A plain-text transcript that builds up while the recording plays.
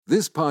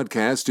This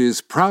podcast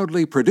is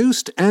proudly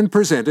produced and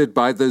presented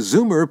by the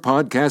Zoomer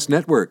Podcast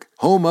Network,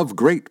 home of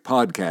great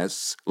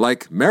podcasts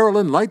like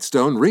Marilyn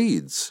Lightstone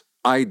Reads,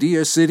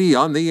 Idea City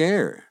on the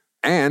Air,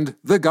 and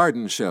The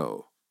Garden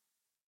Show.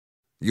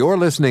 You're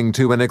listening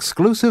to an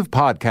exclusive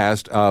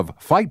podcast of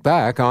Fight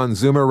Back on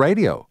Zoomer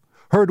Radio,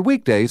 heard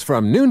weekdays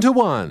from noon to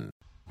 1.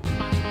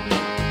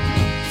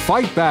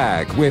 Fight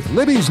Back with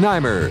Libby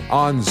Znaimer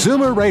on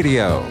Zoomer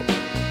Radio.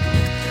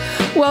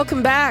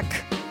 Welcome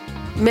back.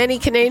 Many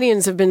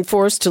Canadians have been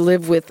forced to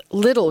live with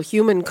little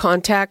human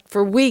contact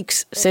for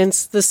weeks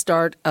since the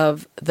start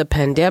of the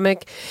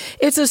pandemic.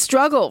 It's a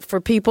struggle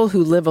for people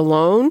who live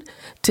alone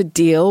to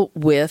deal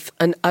with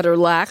an utter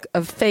lack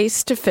of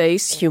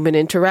face-to-face human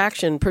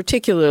interaction,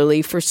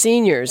 particularly for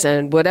seniors.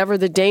 And whatever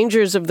the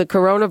dangers of the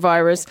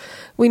coronavirus,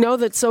 we know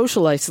that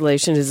social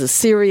isolation is a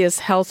serious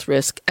health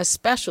risk,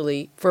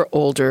 especially for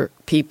older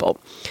people.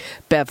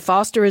 Bev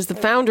Foster is the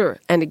founder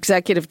and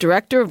executive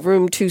director of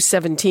Room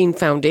 217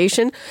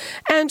 Foundation,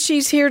 and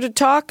she's here to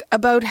talk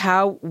about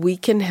how we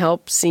can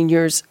help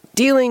seniors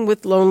dealing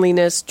with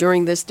loneliness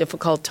during this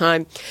difficult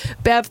time.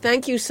 Bev,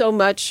 thank you so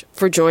much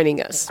for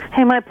joining us.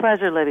 Hey, my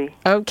pleasure, Libby.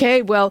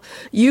 Okay, well,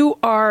 you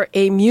are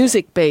a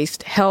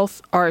music-based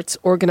health arts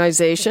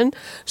organization,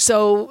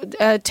 so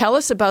tell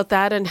us about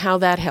that and how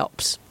that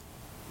helps.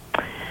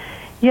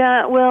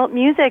 Yeah, well,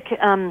 music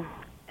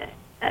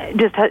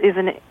just has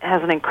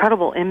an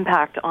incredible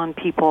impact on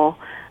people.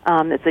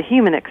 It's a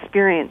human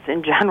experience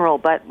in general,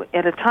 but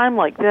at a time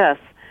like this,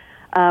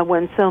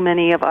 when so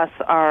many of us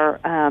are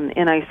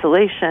in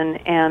isolation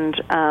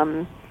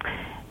and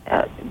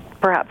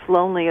perhaps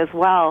lonely as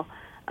well,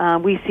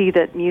 we see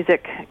that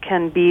music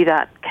can be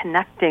that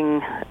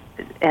connecting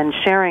and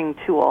sharing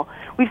tool.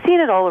 We've seen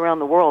it all around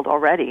the world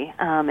already,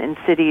 in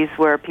cities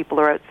where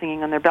people are out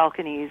singing on their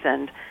balconies,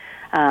 and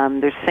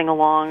there's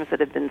sing-alongs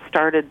that have been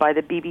started by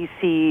the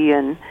BBC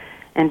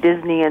and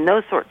Disney and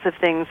those sorts of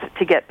things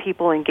to get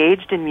people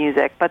engaged in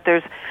music. But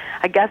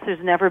I guess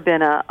there's never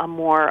been a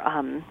more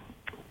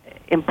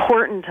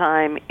important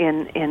time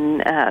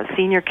in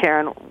senior care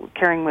and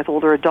caring with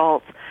older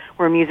adults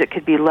where music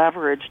could be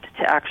leveraged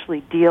to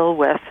actually deal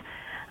with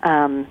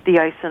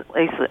the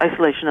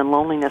isolation and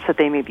loneliness that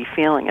they may be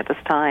feeling at this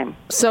time.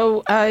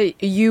 So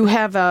you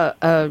have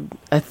a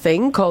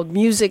thing called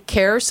Music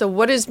Care. So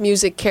what is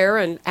Music Care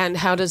and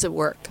how does it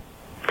work?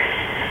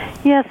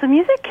 Yeah, so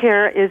Music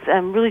Care is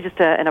really just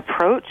an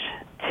approach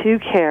to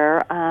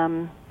care,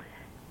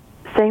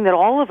 saying that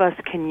all of us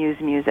can use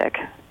music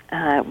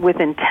with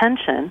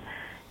intention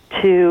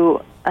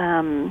to,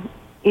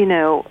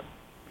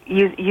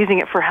 using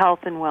it for health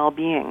and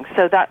well-being.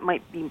 So that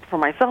might be for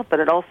myself, but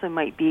it also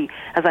might be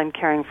as I'm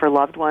caring for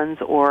loved ones,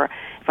 or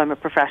if I'm a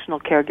professional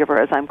caregiver,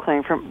 as I'm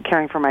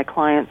caring for my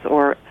clients,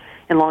 or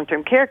in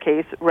long-term care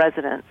case,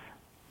 residents.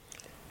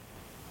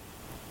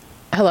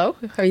 Hello,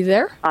 are you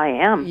there? I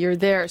am. You're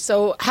there.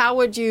 So how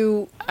would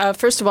you,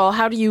 first of all,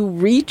 how do you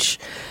reach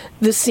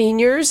the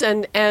seniors,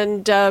 and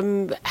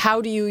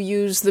how do you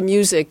use the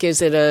music?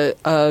 Is it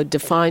a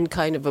defined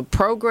kind of a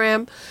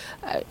program?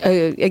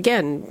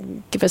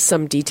 Again, give us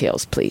some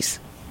details,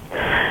 please.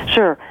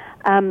 Sure.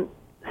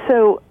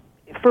 So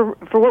for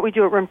what we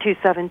do at Room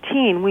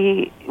 217,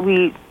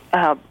 we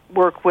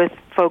work with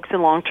folks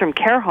in long-term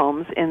care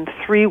homes in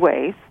three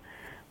ways.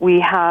 We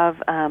have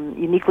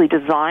uniquely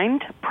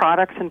designed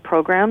products and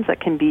programs that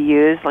can be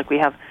used, like we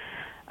have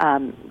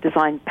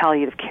designed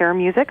palliative care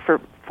music for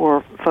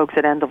folks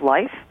at end of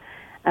life.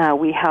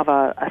 We have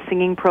a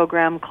singing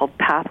program called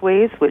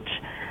Pathways, which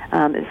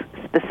is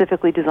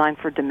specifically designed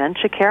for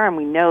dementia care, and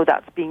we know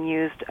that's being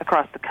used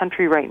across the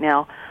country right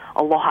now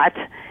a lot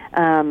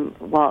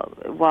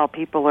while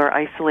people are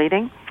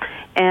isolating.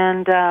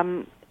 And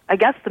I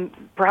guess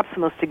perhaps the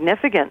most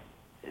significant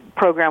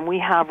program we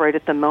have right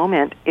at the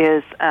moment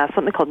is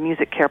something called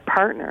Music Care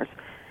Partners,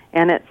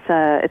 and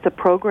it's a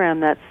program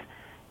that's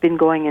been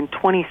going in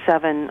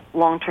 27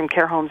 long-term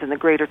care homes in the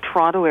Greater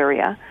Toronto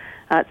area.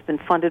 It's been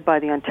funded by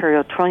the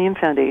Ontario Trillium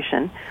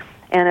Foundation,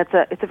 and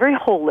it's a very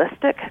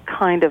holistic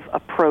kind of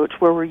approach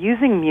where we're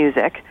using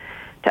music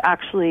to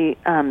actually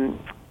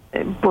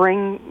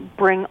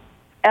bring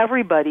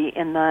everybody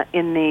in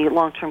the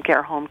long-term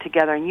care home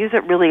together and use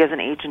it really as an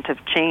agent of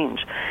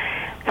change.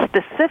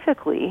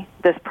 Specifically,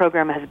 this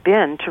program has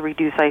been to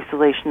reduce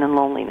isolation and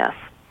loneliness.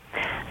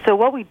 So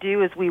what we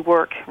do is Room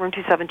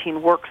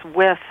 217 works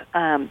with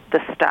the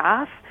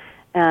staff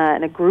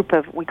and a group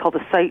of, we call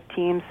the site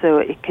team, so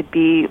it could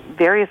be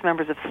various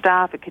members of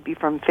staff, it could be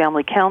from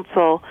family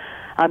council,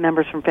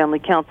 members from family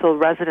council,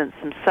 residents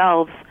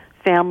themselves,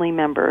 family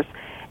members,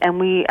 and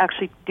we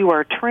actually do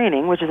our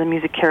training, which is a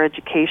music care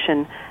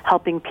education,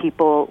 helping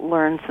people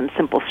learn some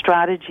simple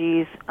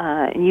strategies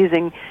and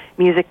using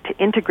music to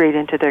integrate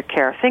into their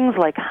care. Things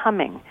like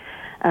humming,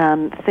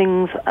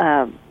 things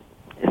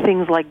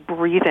like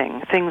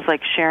breathing, things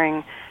like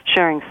sharing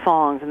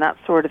songs and that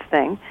sort of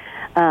thing.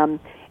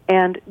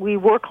 And we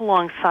work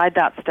alongside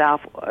the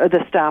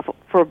staff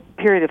for a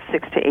period of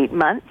 6 to 8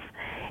 months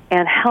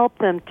and help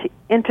them to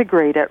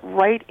integrate it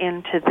right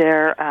into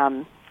their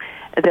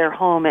their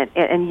home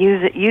and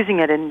using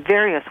it in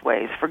various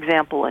ways. For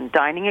example, in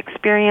dining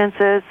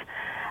experiences,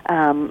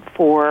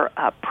 for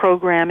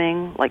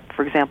programming, like,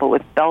 for example,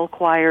 with bell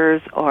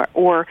choirs,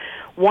 or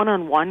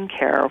one-on-one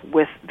care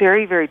with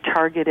very, very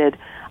targeted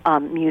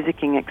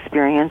musicking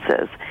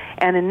experiences.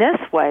 And in this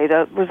way,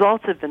 the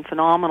results have been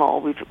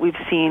phenomenal. We've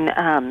seen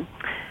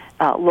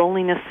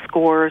loneliness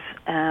scores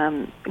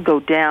go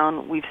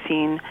down. We've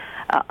seen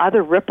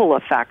other ripple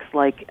effects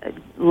like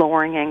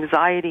lowering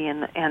anxiety,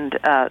 and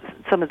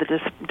some of the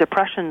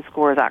depression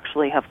scores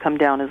actually have come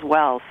down as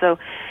well. So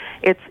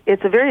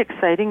it's a very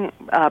exciting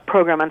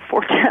program.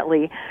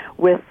 Unfortunately,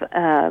 with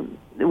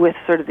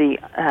sort of the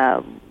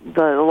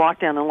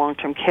lockdown and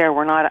long-term care,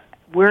 we're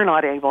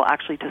not able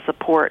actually to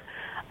support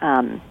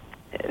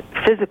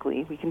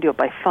physically. We can do it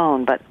by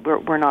phone, but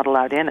we're not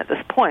allowed in at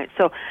this point.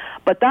 So,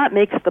 but that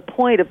makes the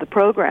point of the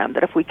program,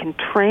 that if we can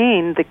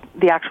train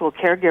the actual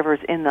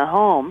caregivers in the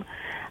home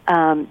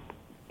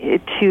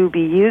to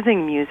be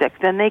using music,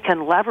 then they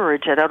can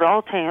leverage it at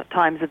all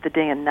times of the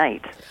day and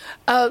night.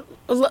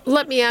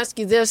 Let me ask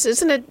you this: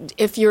 isn't it,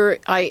 if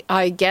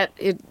I get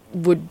it,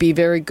 would be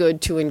very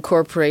good to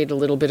incorporate a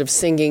little bit of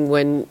singing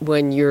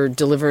when you're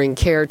delivering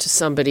care to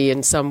somebody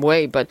in some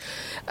way, but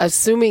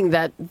assuming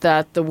that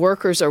the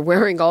workers are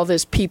wearing all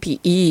this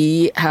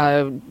PPE,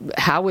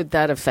 how would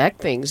that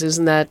affect things?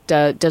 Doesn't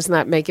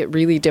that make it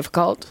really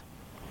difficult?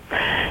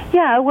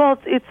 Yeah, well,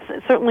 it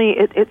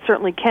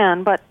certainly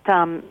can, but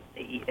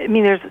I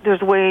mean,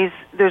 there's ways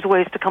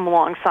to come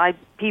alongside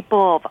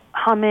people of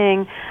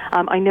humming.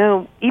 I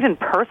know, even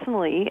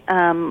personally,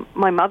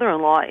 my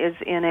mother-in-law is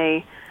in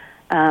a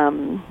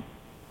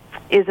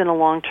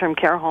long-term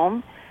care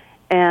home,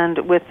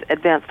 and with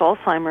advanced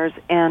Alzheimer's,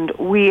 and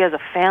we as a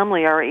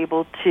family are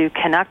able to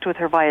connect with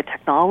her via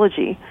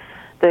technology.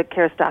 The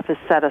care staff has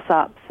set us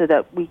up so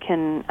that we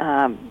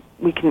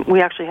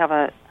actually have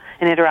an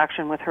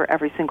interaction with her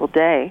every single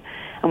day,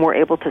 and we're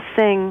able to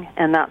sing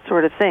and that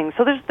sort of thing.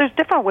 So there's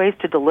different ways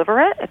to deliver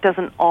it. It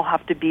doesn't all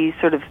have to be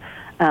sort of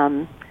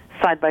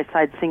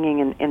side-by-side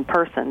singing in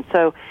person.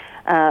 So,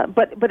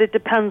 but it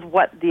depends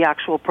what the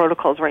actual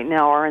protocols right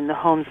now are in the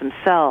homes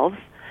themselves,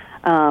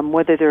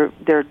 whether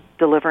they're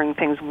delivering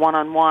things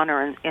one-on-one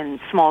or in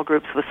small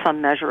groups with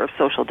some measure of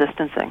social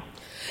distancing.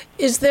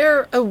 Is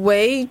there a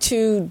way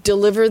to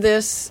deliver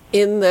this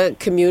in the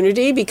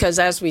community? Because,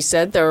 as we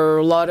said, there are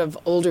a lot of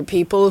older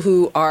people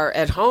who are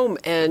at home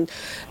and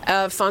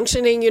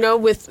functioning,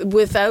 with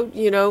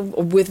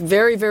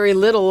very, very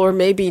little or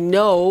maybe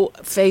no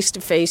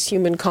face-to-face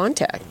human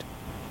contact.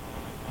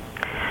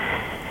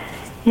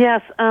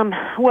 Yes.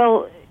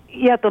 Well,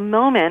 yeah. At the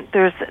moment,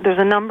 there's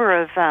a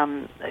number of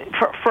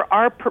for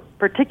our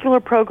particular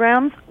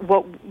programs.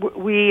 What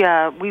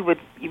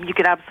you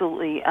could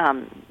absolutely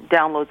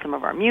download some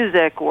of our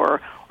music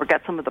or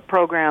get some of the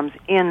programs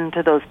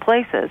into those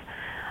places.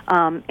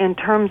 In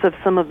terms of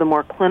some of the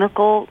more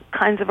clinical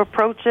kinds of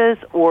approaches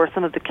or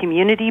some of the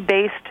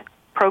community-based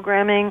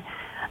programming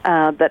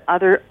that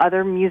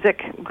other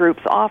music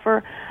groups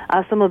offer,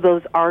 some of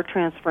those are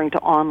transferring to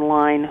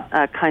online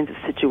kinds of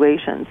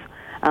situations.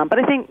 But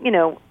I think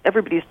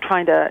everybody's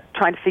trying to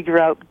figure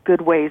out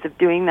good ways of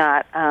doing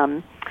that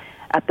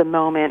at the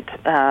moment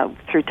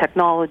through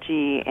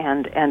technology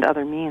and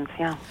other means.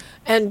 Yeah.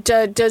 And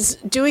does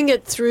doing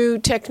it through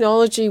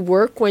technology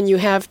work when you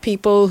have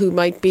people who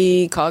might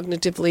be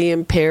cognitively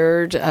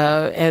impaired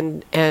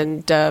and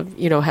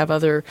have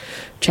other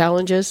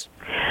challenges?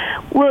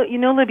 Well,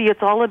 Libby,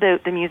 it's all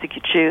about the music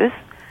you choose,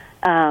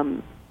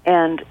 and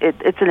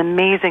it's an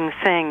amazing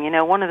thing.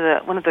 One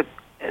of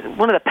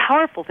the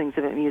powerful things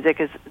about music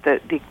is the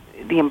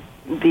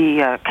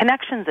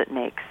connections it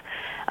makes,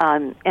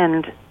 and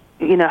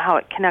how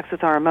it connects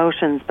with our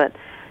emotions, but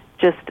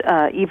just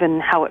even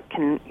how it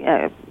can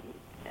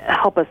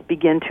help us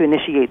begin to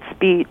initiate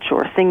speech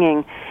or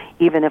singing,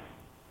 even if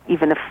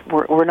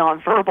we're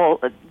nonverbal.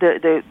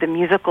 The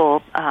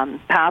musical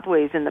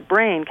pathways in the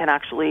brain can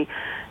actually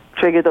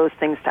trigger those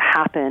things to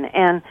happen,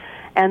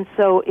 and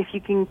so if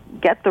you can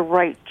get the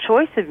right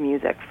choice of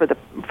music for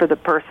the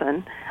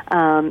person,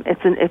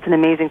 it's an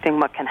amazing thing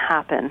what can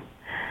happen.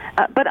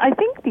 But I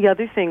think the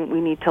other thing we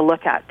need to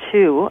look at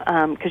too,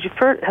 because you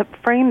have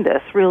framed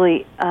this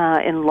really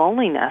in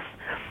loneliness.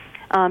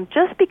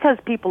 Just because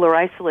people are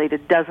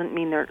isolated doesn't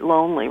mean they're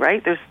lonely,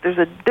 right? There's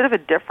a bit of a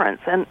difference,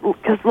 and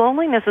because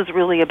loneliness is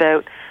really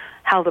about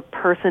how the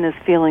person is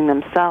feeling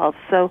themselves.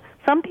 So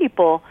some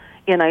people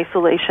in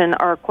isolation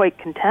are quite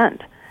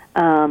content.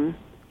 The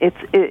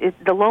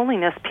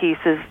loneliness piece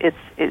is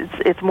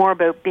it's more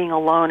about being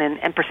alone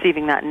and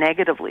perceiving that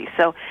negatively.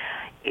 So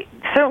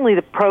certainly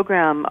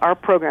our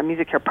program,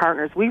 Music Care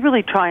Partners, we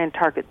really try and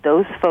target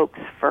those folks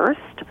first.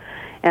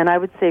 And I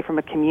would say from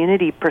a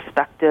community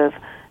perspective,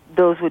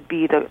 those would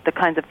be the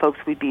kinds of folks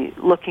we'd be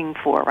looking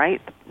for,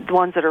 right? The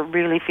ones that are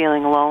really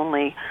feeling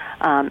lonely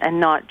and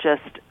not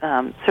just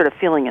sort of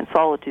feeling in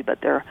solitude, but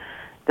they're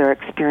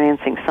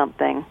experiencing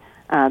something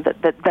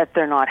that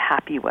they're not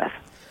happy with.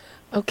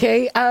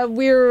 Okay,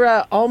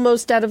 we're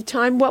almost out of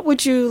time. What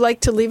would you like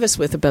to leave us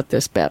with about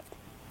this, Beth?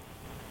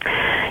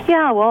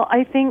 Yeah, well,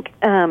 I think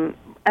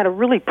at a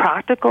really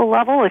practical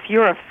level, if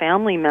you're a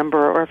family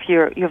member or if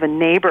you have a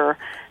neighbor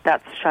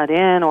that's shut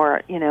in,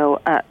 or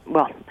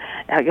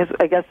I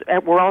guess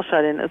we're all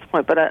shut in at this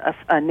point, but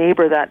a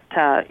neighbor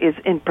that is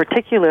in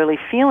particularly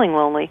feeling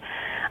lonely,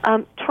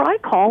 try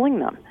calling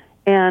them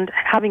and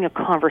having a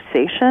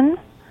conversation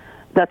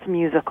that's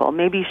musical,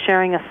 maybe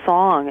sharing a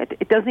song.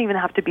 It doesn't even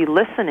have to be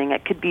listening.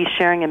 It could be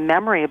sharing a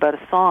memory about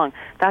a song.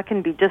 That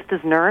can be just as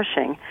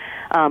nourishing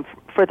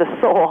for the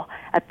soul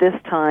at this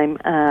time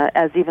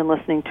as even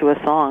listening to a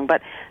song.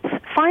 But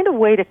find a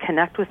way to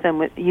connect with them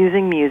with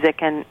using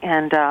music, and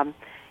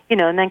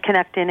then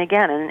connect in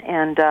again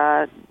and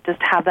just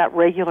have that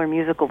regular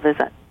musical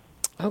visit.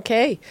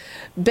 Okay.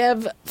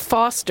 Bev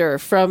Foster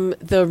from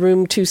the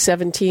Room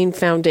 217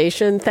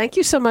 Foundation, thank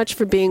you so much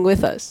for being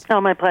with us.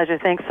 Oh, my pleasure.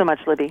 Thanks so much,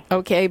 Libby.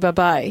 Okay,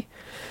 bye-bye.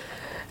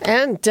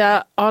 And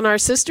on our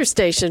sister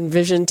station,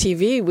 Vision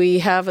TV, we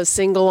have a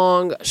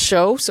sing-along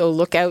show, so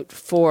look out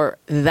for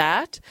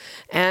that.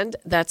 And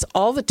that's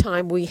all the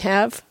time we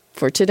have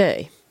for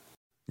today.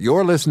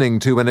 You're listening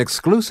to an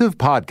exclusive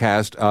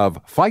podcast of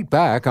Fight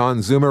Back on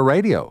Zoomer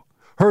Radio.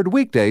 Heard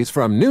weekdays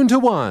from noon to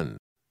 1.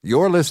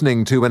 You're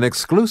listening to an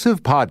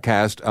exclusive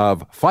podcast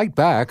of Fight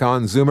Back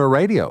on Zoomer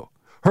Radio.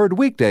 Heard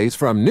weekdays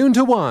from noon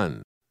to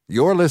 1.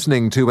 You're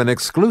listening to an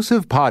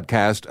exclusive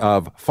podcast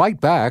of Fight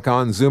Back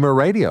on Zoomer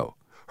Radio.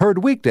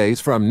 Heard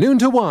weekdays from noon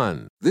to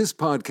 1. This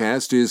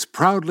podcast is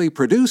proudly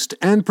produced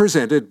and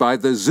presented by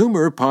the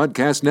Zoomer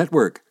Podcast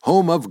Network,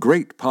 home of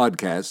great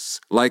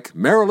podcasts like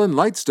Marilyn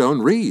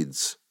Lightstone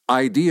Reads,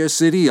 Idea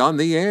City on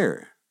the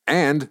Air,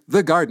 and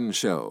The Garden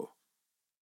Show.